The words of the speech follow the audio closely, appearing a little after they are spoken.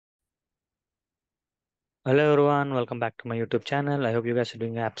Hello everyone, welcome back to my YouTube channel. I hope you guys are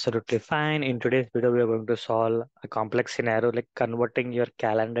doing absolutely fine. In today's video, we are going to solve a complex scenario like converting your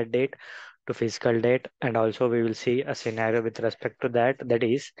calendar date to fiscal date, and also we will see a scenario with respect to that. That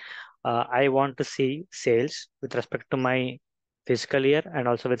is, I want to see sales with respect to my fiscal year and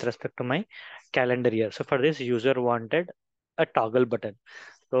also with respect to my calendar year. So for this, user wanted a toggle button.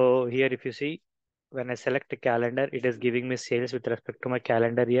 So here, if you see, when I select a calendar, it is giving me sales with respect to my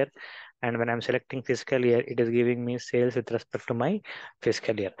calendar year, and when I'm selecting fiscal year, it is giving me sales with respect to my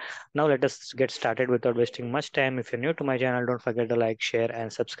fiscal year. Now let us get started without wasting much time. If you're new to my channel, don't forget to like, share,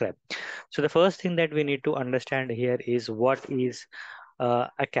 and subscribe. So the first thing that we need to understand here is what is a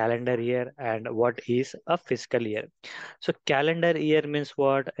calendar year and what is a fiscal year. So calendar year means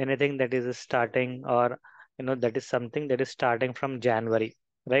what? Anything that is starting, or that is something that is starting from January,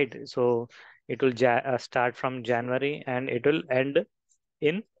 right? So it will start from January and it will end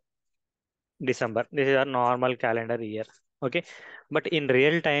in December. This is a normal calendar year. Okay. But in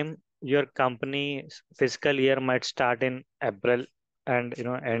real time, your company's fiscal year might start in April and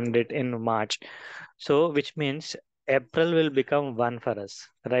end it in March. So which means April will become one for us,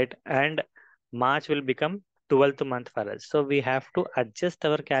 right? And March will become 12th month for us. So we have to adjust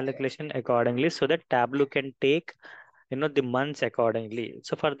our calculation accordingly so that Tableau can take the months accordingly.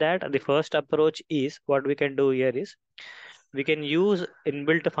 So for that, the first approach is what we can do here is we can use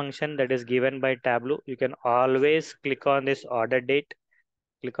inbuilt function that is given by Tableau. You can always click on this order date,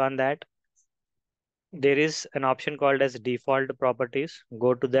 click on that. There is an option called as default properties.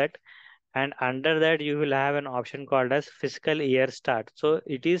 Go to that, and under that you will have an option called as fiscal year start. So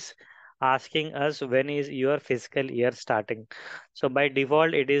it is asking us when is your fiscal year starting. So by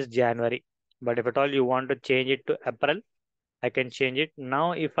default it is January, but if at all you want to change it to April, I can change it.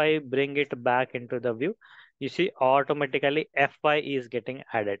 Now, if I bring it back into the view, you see automatically FY is getting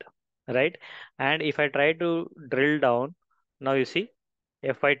added, right? And if I try to drill down, now you see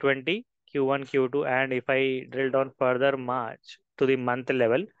FY20, Q1, Q2, and if I drill down further March to the month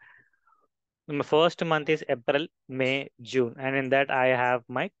level, my first month is April, May, June, and in that I have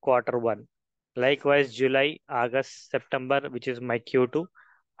my quarter one. Likewise, July, August, September, which is my Q2,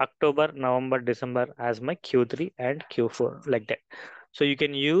 October, November, December as my Q3 and Q4, like that. So you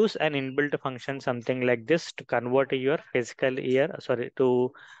can use an inbuilt function, something like this, to convert your fiscal year, sorry,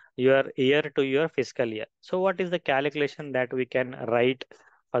 to your year to your fiscal year. So what is the calculation that we can write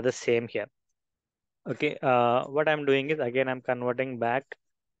for the same here? Okay, what I'm doing is again I'm converting back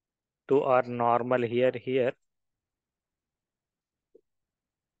to our normal here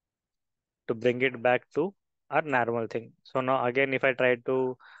to bring it back to our normal thing. So now again, if I try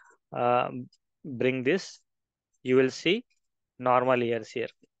to bring this, you will see normal years here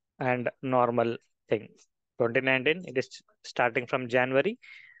and normal thing. 2019, it is starting from January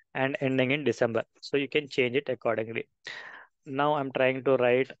and ending in December. So you can change it accordingly. Now I'm trying to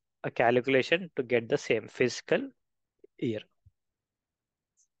write a calculation to get the same fiscal year.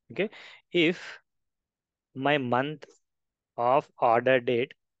 Okay. If my month of order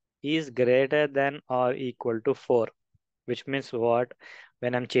date is greater than or equal to 4, which means what?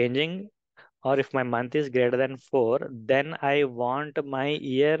 When I'm changing, or if my month is greater than 4, then I want my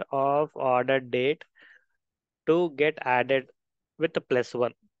year of order date to get added with the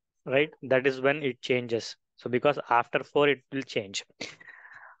 +1, right? That is when it changes. So because after 4, it will change.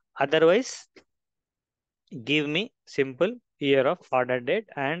 Otherwise, give me simple year of order date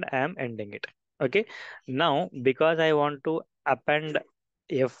and I am ending it. Okay. Now, because I want to append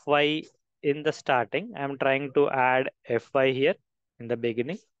FY in the starting, I'm trying to add FY here in the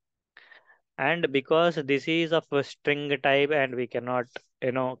beginning. And because this is of a string type and we cannot,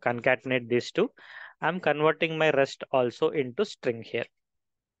 concatenate these two, I'm converting my rest also into string here.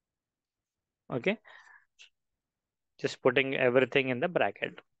 Okay. Just putting everything in the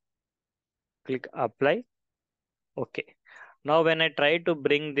bracket. Click apply. Okay. Now when I try to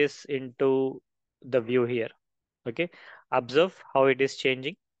bring this into the view here, okay, observe how it is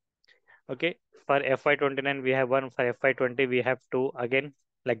changing. Okay. For FY29, we have one. For FY20, we have two again,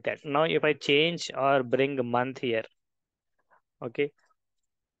 like that. Now, if I change or bring a month here, okay,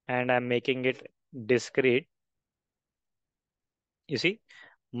 and I'm making it discrete, you see,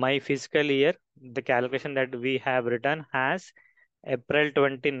 my fiscal year, the calculation that we have written has April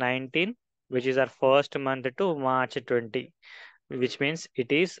 2019, which is our first month, to March 20, which means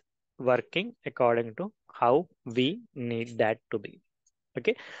it is working according to how we need that to be.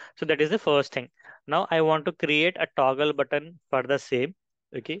 Okay, so that is the first thing. Now I want to create a toggle button for the same.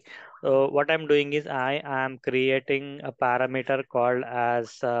 Okay, what I'm doing is I am creating a parameter called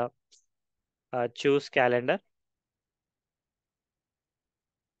as choose calendar.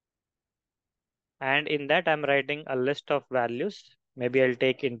 And in that, I'm writing a list of values. Maybe I'll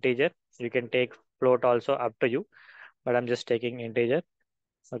take integer. You can take float also, up to you, but I'm just taking integer.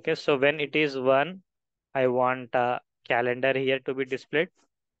 Okay, so when it is 1, I want calendar here to be displayed.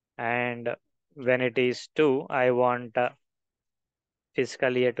 And when it is 2, I want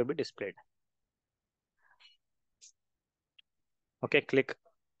fiscal year to be displayed. Okay, click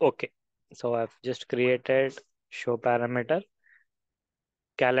OK. So I've just created show parameter,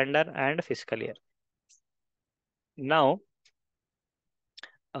 calendar and fiscal year. Now,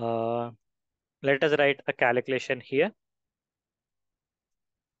 uh, let us write a calculation here.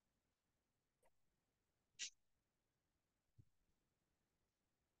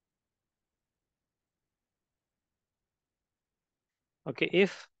 Okay,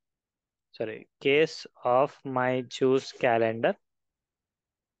 if, sorry, case of my choose calendar.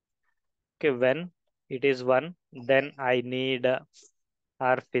 Okay, when it is 1, then I need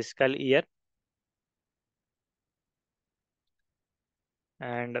our fiscal year.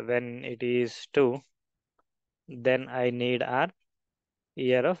 And when it is 2, then I need our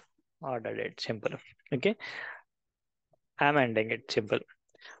year of order date. Simple. Okay, I'm ending it. Simple.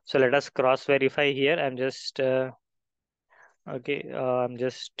 So let us cross verify here. I'm just okay. I'm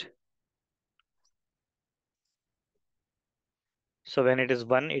just, so when it is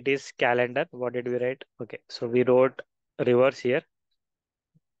 1, it is calendar. What did we write? Okay, so we wrote reverse here.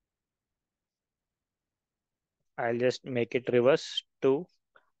 I'll just make it reverse 2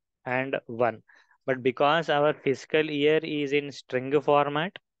 and 1. But because our fiscal year is in string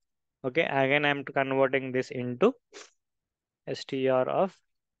format, okay, again I'm converting this into str of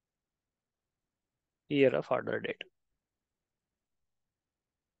year of order date.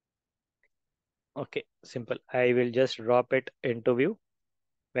 Okay, simple. I will just drop it into view.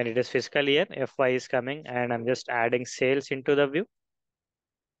 When it is fiscal year, FY is coming and I'm just adding sales into the view.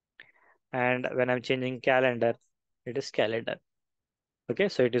 And when I'm changing calendar, it is calendar. Okay,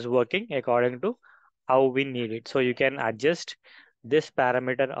 so it is working according to how we need it. So you can adjust this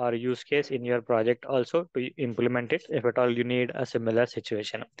parameter or use case in your project also to implement it if at all you need a similar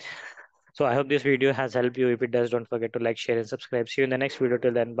situation. So I hope this video has helped you. If it does, don't forget to like, share, and subscribe. See you in the next video.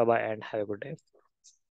 Till then, bye bye and have a good day.